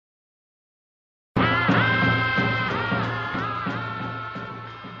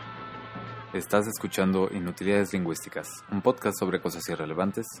Estás escuchando Inutilidades Lingüísticas, un podcast sobre cosas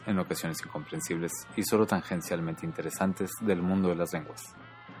irrelevantes, en ocasiones incomprensibles y solo tangencialmente interesantes del mundo de las lenguas.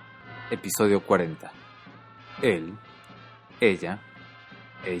 Episodio 40. Él, ella,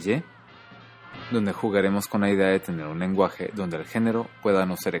 ella, donde jugaremos con la idea de tener un lenguaje donde el género pueda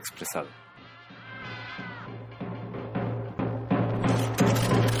no ser expresado.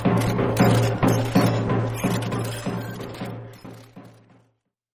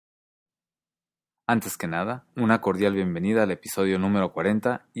 Antes que nada, una cordial bienvenida al episodio número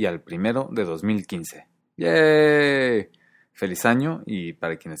 40 y al primero de 2015. ¡Yay! Feliz año y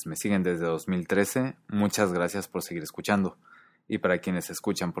para quienes me siguen desde 2013, muchas gracias por seguir escuchando. Y para quienes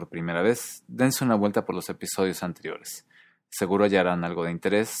escuchan por primera vez, dense una vuelta por los episodios anteriores. Seguro hallarán algo de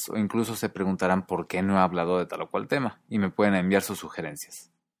interés o incluso se preguntarán por qué no he hablado de tal o cual tema y me pueden enviar sus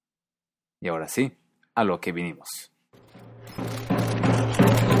sugerencias. Y ahora sí, a lo que vinimos.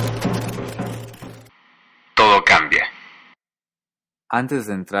 Todo cambia. Antes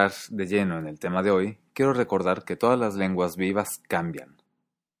de entrar de lleno en el tema de hoy, quiero recordar que todas las lenguas vivas cambian.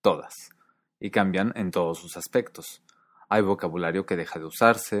 Todas. Y cambian en todos sus aspectos. Hay vocabulario que deja de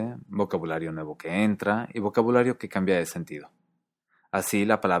usarse, vocabulario nuevo que entra y vocabulario que cambia de sentido. Así,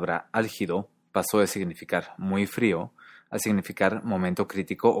 la palabra álgido pasó de significar muy frío a significar momento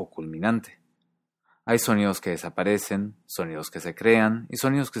crítico o culminante. Hay sonidos que desaparecen, sonidos que se crean y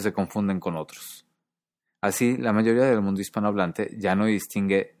sonidos que se confunden con otros. Así, la mayoría del mundo hispanohablante ya no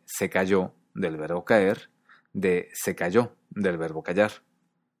distingue se cayó del verbo caer de se cayó del verbo callar.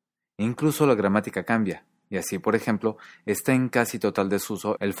 Incluso la gramática cambia, y así, por ejemplo, está en casi total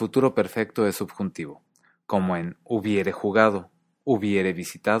desuso el futuro perfecto de subjuntivo, como en hubiere jugado, hubiere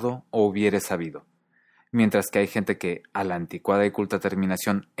visitado o hubiere sabido. Mientras que hay gente que, a la anticuada y culta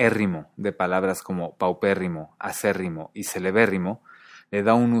terminación érrimo de palabras como paupérrimo, acérrimo y celebérrimo, le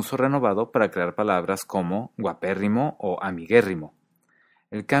da un uso renovado para crear palabras como guapérrimo o amiguérrimo.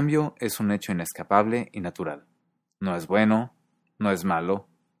 El cambio es un hecho inescapable y natural. No es bueno, no es malo,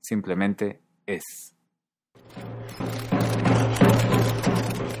 simplemente es.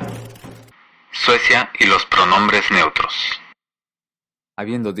 Suecia y los pronombres neutros.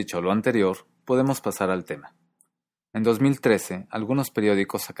 Habiendo dicho lo anterior, podemos pasar al tema. En 2013, algunos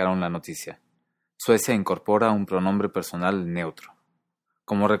periódicos sacaron la noticia. Suecia incorpora un pronombre personal neutro.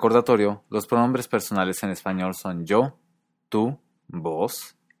 Como recordatorio, los pronombres personales en español son yo, tú,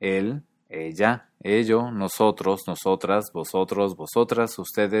 vos, él, ella, ello, nosotros, nosotras, vosotros, vosotras,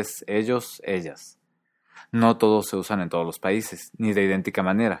 ustedes, ellos, ellas. No todos se usan en todos los países, ni de idéntica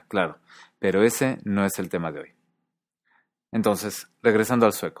manera, claro, pero ese no es el tema de hoy. Entonces, regresando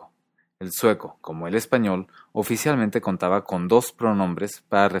al sueco. El sueco, como el español, oficialmente contaba con dos pronombres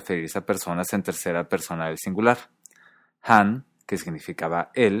para referirse a personas en tercera persona del singular. Han, que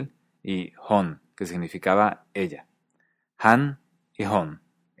significaba él, y hon, que significaba ella. Han y hon,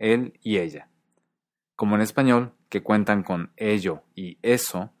 él y ella. Como en español, que cuentan con ello y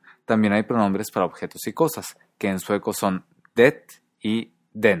eso, también hay pronombres para objetos y cosas, que en sueco son det y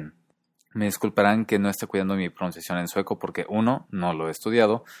den. Me disculparán que no esté cuidando mi pronunciación en sueco porque 1, no lo he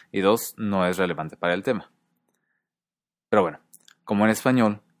estudiado, y 2, no es relevante para el tema. Pero bueno, como en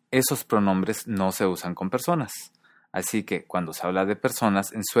español, esos pronombres no se usan con personas. Así que cuando se habla de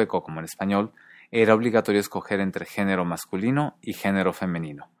personas, en sueco como en español, era obligatorio escoger entre género masculino y género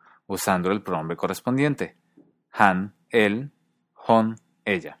femenino, usando el pronombre correspondiente, han, él, hon,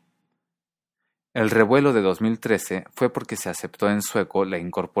 ella. El revuelo de 2013 fue porque se aceptó en sueco la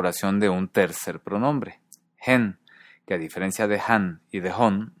incorporación de un tercer pronombre, hen, que a diferencia de han y de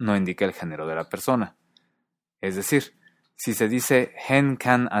hon no indica el género de la persona. Es decir, si se dice hen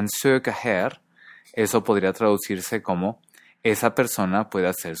kan ansöka här, eso podría traducirse como esa persona puede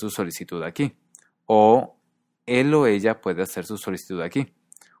hacer su solicitud aquí, o él o ella puede hacer su solicitud aquí,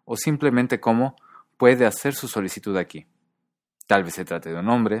 o simplemente como puede hacer su solicitud aquí. Tal vez se trate de un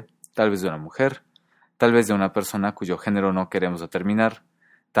hombre, tal vez de una mujer, tal vez de una persona cuyo género no queremos determinar,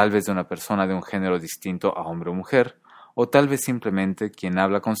 tal vez de una persona de un género distinto a hombre o mujer, o tal vez simplemente quien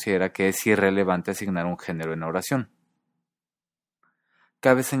habla considera que es irrelevante asignar un género en la oración.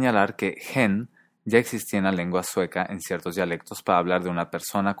 Cabe señalar que hen ya existía en la lengua sueca en ciertos dialectos para hablar de una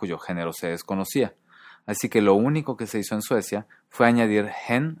persona cuyo género se desconocía, así que lo único que se hizo en Suecia fue añadir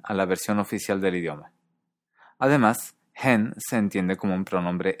hen a la versión oficial del idioma. Además, hen se entiende como un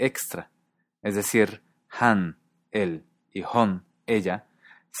pronombre extra, es decir, han, él y hon, ella,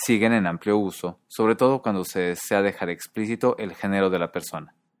 siguen en amplio uso, sobre todo cuando se desea dejar explícito el género de la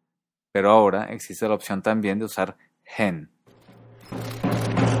persona. Pero ahora existe la opción también de usar hen.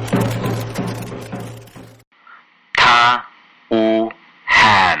 Ta, u,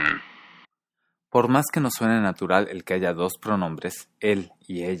 han. Por más que nos suene natural el que haya dos pronombres, él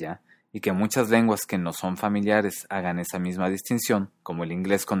y ella, y que muchas lenguas que no son familiares hagan esa misma distinción, como el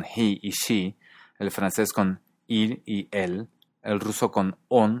inglés con he y she, el francés con il y elle, el ruso con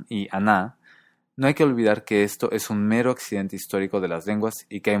on y ana, no hay que olvidar que esto es un mero accidente histórico de las lenguas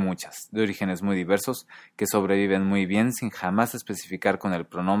y que hay muchas, de orígenes muy diversos, que sobreviven muy bien sin jamás especificar con el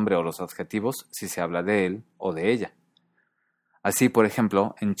pronombre o los adjetivos si se habla de él o de ella. Así, por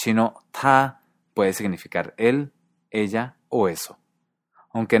ejemplo, en chino, ta puede significar él, ella o eso.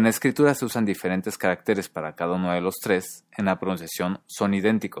 Aunque en la escritura se usan diferentes caracteres para cada uno de los tres, en la pronunciación son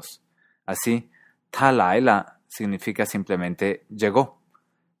idénticos. Así, ta laela significa simplemente llegó,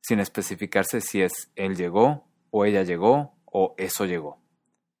 sin especificarse si es él llegó, o ella llegó, o eso llegó.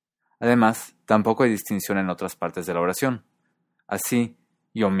 Además, tampoco hay distinción en otras partes de la oración. Así,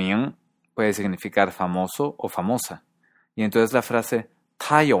 Yoming puede significar famoso o famosa, y entonces la frase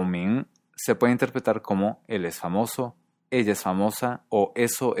Ta Yoming se puede interpretar como él es famoso, ella es famosa o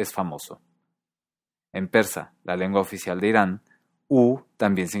eso es famoso. En persa, la lengua oficial de Irán, U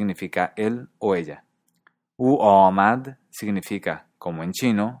también significa él o ella. U-Omad significa, como en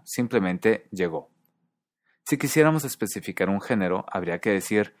chino, simplemente llegó. Si quisiéramos especificar un género, habría que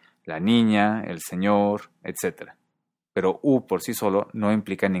decir la niña, el señor, etc. Pero U por sí solo no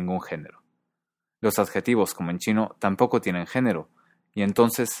implica ningún género. Los adjetivos, como en chino, tampoco tienen género, y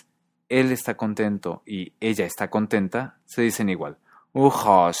entonces él está contento y ella está contenta se dicen igual.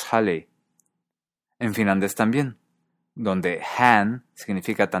 U-Hosh-Hale. En finlandés también, donde han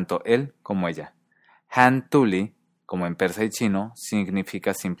significa tanto él como ella. Han tuli, como en persa y chino,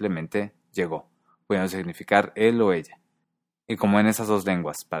 significa simplemente llegó, puede significar él o ella. Y como en esas dos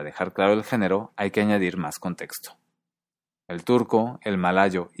lenguas, para dejar claro el género, hay que añadir más contexto. El turco, el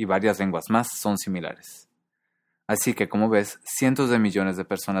malayo y varias lenguas más son similares. Así que, como ves, cientos de millones de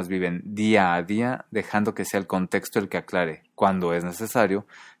personas viven día a día dejando que sea el contexto el que aclare, cuando es necesario,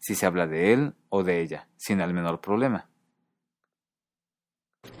 si se habla de él o de ella, sin el menor problema.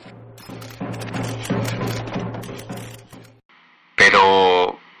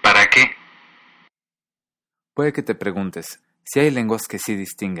 Pero, ¿para qué? Puede que te preguntes, si hay lenguas que sí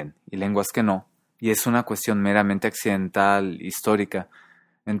distinguen y lenguas que no, y es una cuestión meramente accidental, histórica,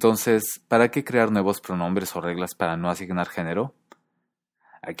 entonces, ¿para qué crear nuevos pronombres o reglas para no asignar género?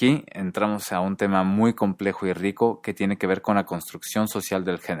 Aquí entramos a un tema muy complejo y rico que tiene que ver con la construcción social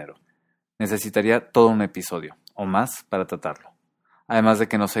del género. Necesitaría todo un episodio, o más, para tratarlo. Además de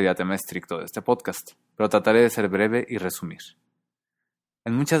que no sería tema estricto de este podcast, pero trataré de ser breve y resumir.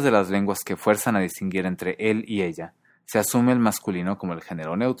 En muchas de las lenguas que fuerzan a distinguir entre él y ella, se asume el masculino como el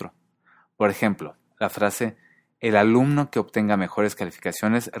género neutro. Por ejemplo, la frase el alumno que obtenga mejores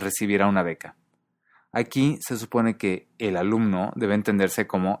calificaciones recibirá una beca. Aquí se supone que el alumno debe entenderse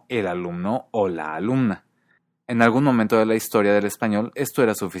como el alumno o la alumna. En algún momento de la historia del español esto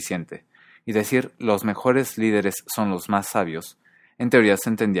era suficiente, y decir los mejores líderes son los más sabios, en teoría se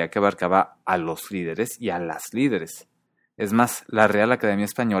entendía que abarcaba a los líderes y a las líderes. Es más, la Real Academia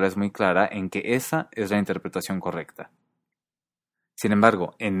Española es muy clara en que esa es la interpretación correcta. Sin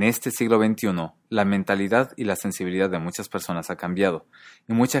embargo, en este siglo XXI, la mentalidad y la sensibilidad de muchas personas ha cambiado,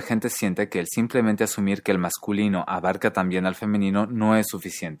 y mucha gente siente que el simplemente asumir que el masculino abarca también al femenino no es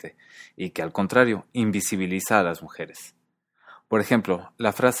suficiente, y que al contrario, invisibiliza a las mujeres. Por ejemplo,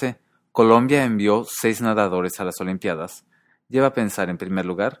 la frase Colombia envió 6 nadadores a las Olimpiadas lleva a pensar en primer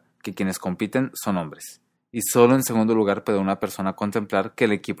lugar que quienes compiten son hombres, y solo en segundo lugar puede una persona contemplar que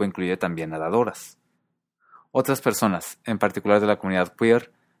el equipo incluye también nadadoras. Otras personas, en particular de la comunidad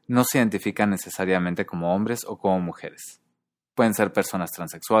queer, no se identifican necesariamente como hombres o como mujeres. Pueden ser personas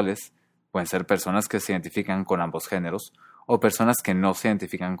transexuales, pueden ser personas que se identifican con ambos géneros, o personas que no se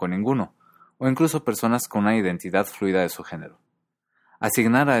identifican con ninguno, o incluso personas con una identidad fluida de su género.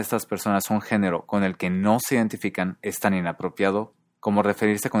 Asignar a estas personas un género con el que no se identifican es tan inapropiado como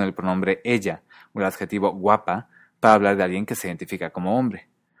referirse con el pronombre ella o el adjetivo guapa para hablar de alguien que se identifica como hombre,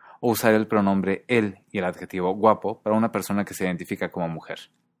 o usar el pronombre él y el adjetivo guapo para una persona que se identifica como mujer.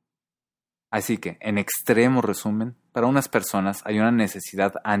 Así que, en extremo resumen, para unas personas hay una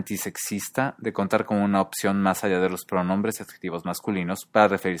necesidad antisexista de contar con una opción más allá de los pronombres y adjetivos masculinos para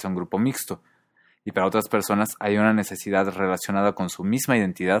referirse a un grupo mixto, y para otras personas hay una necesidad relacionada con su misma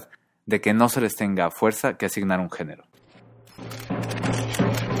identidad de que no se les tenga a fuerza que asignar un género.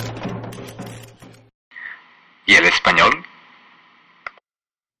 ¿Y el español?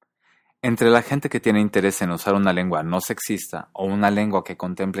 Entre la gente que tiene interés en usar una lengua no sexista o una lengua que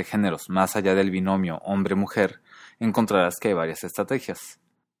contemple géneros más allá del binomio hombre-mujer, encontrarás que hay varias estrategias.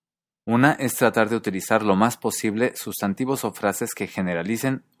 Una es tratar de utilizar lo más posible sustantivos o frases que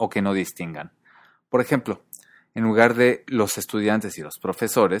generalicen o que no distingan. Por ejemplo, en lugar de los estudiantes y los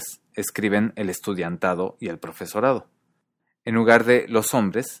profesores, escriben el estudiantado y el profesorado. En lugar de los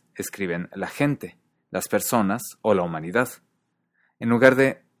hombres, escriben la gente, las personas o la humanidad. En lugar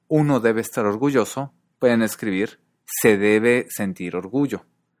de uno debe estar orgulloso, pueden escribir se debe sentir orgullo.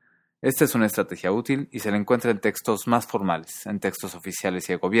 Esta es una estrategia útil y se la encuentra en textos más formales, en textos oficiales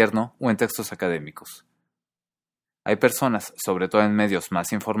y de gobierno o en textos académicos. Hay personas, sobre todo en medios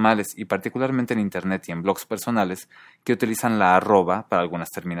más informales y particularmente en Internet y en blogs personales, que utilizan la arroba para algunas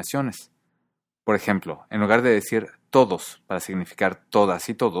terminaciones. Por ejemplo, en lugar de decir todos para significar todas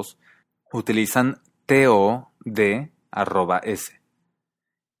y todos, utilizan TOD@S.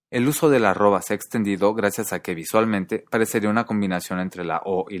 El uso de la arroba se ha extendido gracias a que visualmente parecería una combinación entre la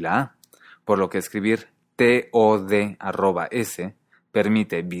O y la A, por lo que escribir TOD@S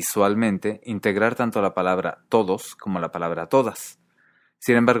permite visualmente integrar tanto la palabra todos como la palabra todas.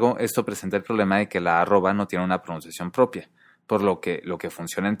 Sin embargo, esto presenta el problema de que la arroba no tiene una pronunciación propia, por lo que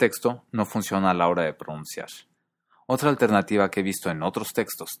funciona en texto no funciona a la hora de pronunciar. Otra alternativa que he visto en otros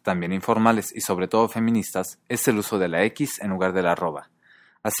textos, también informales y sobre todo feministas, es el uso de la X en lugar de la arroba.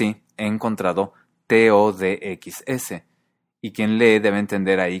 Así, he encontrado TODXS, y quien lee debe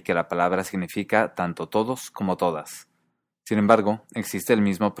entender ahí que la palabra significa tanto todos como todas. Sin embargo, existe el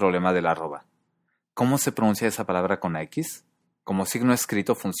mismo problema de la arroba. ¿Cómo se pronuncia esa palabra con la X? Como signo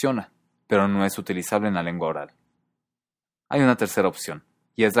escrito funciona, pero no es utilizable en la lengua oral. Hay una tercera opción,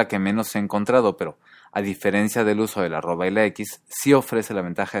 y es la que menos he encontrado, pero, a diferencia del uso de la arroba y la X, sí ofrece la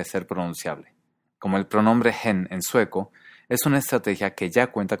ventaja de ser pronunciable. Como el pronombre hen en sueco, es una estrategia que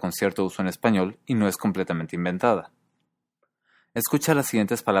ya cuenta con cierto uso en español y no es completamente inventada. Escucha las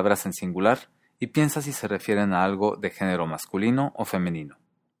siguientes palabras en singular y piensa si se refieren a algo de género masculino o femenino.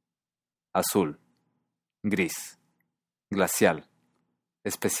 Azul, gris, glacial,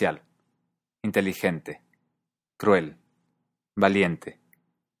 especial, inteligente, cruel, valiente,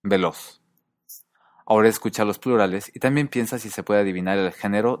 veloz. Ahora escucha los plurales y también piensa si se puede adivinar el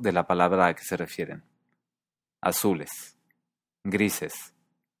género de la palabra a que se refieren. Azules, grises,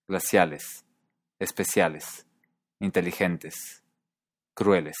 glaciales, especiales, inteligentes,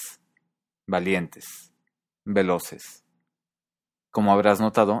 crueles, valientes, veloces. Como habrás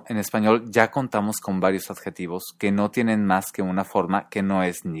notado, en español ya contamos con varios adjetivos que no tienen más que una forma que no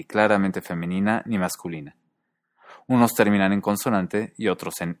es ni claramente femenina ni masculina. Unos terminan en consonante y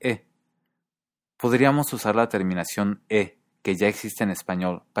otros en E. ¿Podríamos usar la terminación E, que ya existe en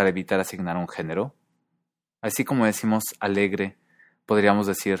español, para evitar asignar un género? Así como decimos alegre, podríamos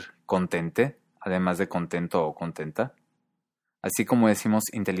decir contente, además de contento o contenta. Así como decimos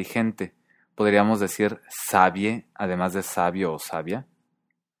inteligente, podríamos decir sabie, además de sabio o sabia.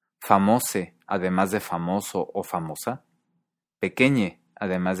 Famose, además de famoso o famosa. Pequeñe,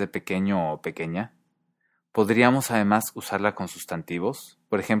 además de pequeño o pequeña. Podríamos además usarla con sustantivos,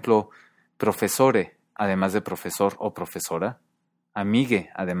 por ejemplo, profesore, además de profesor o profesora.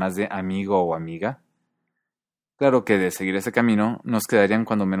 Amigue, además de amigo o amiga. Claro que de seguir ese camino nos quedarían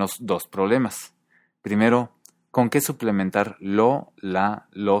cuando menos dos problemas. Primero, ¿con qué suplementar lo, la,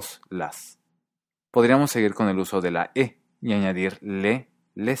 los, las? Podríamos seguir con el uso de la E y añadir le,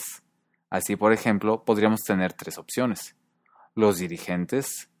 les. Así, por ejemplo, podríamos tener tres opciones: los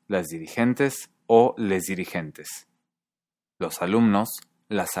dirigentes, las dirigentes o les dirigentes. Los alumnos,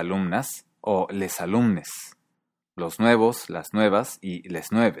 las alumnas o les alumnes. Los nuevos, las nuevas y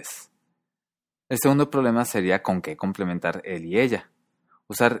les nueves. El segundo problema sería con qué complementar él y ella.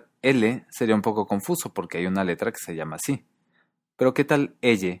 Usar L sería un poco confuso porque hay una letra que se llama así. Pero ¿qué tal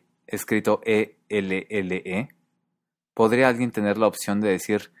ella, escrito E-L-L-E? ¿Podría alguien tener la opción de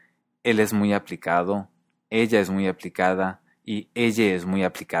decir él es muy aplicado, ella es muy aplicada y ella es muy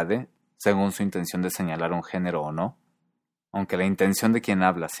aplicade, según su intención de señalar un género o no? Aunque la intención de quien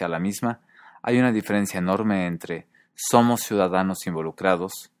habla sea la misma, hay una diferencia enorme entre somos ciudadanos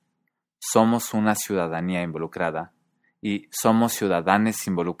involucrados, somos una ciudadanía involucrada y somos ciudadanes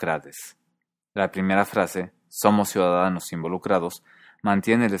involucrades. La primera frase, somos ciudadanos involucrados,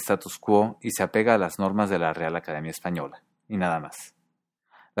 mantiene el status quo y se apega a las normas de la Real Academia Española, y nada más.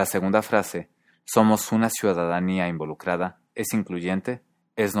 La segunda frase, somos una ciudadanía involucrada, es incluyente,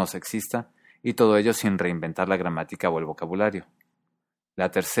 es no sexista, y todo ello sin reinventar la gramática o el vocabulario. La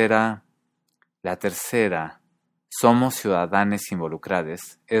tercera, somos ciudadanes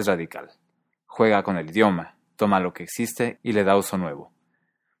involucrades, es radical. Juega con el idioma, toma lo que existe y le da uso nuevo.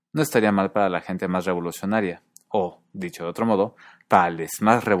 No estaría mal para la gente más revolucionaria, o, dicho de otro modo, para les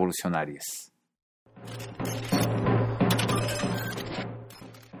más revolucionarias.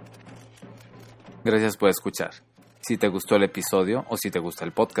 Gracias por escuchar. Si te gustó el episodio o si te gusta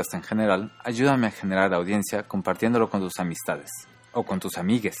el podcast en general, ayúdame a generar audiencia compartiéndolo con tus amistades o con tus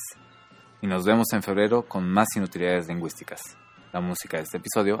amigues. Y nos vemos en febrero con más inutilidades lingüísticas. La música de este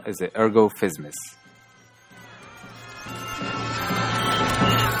episodio es de Ergo Fismes.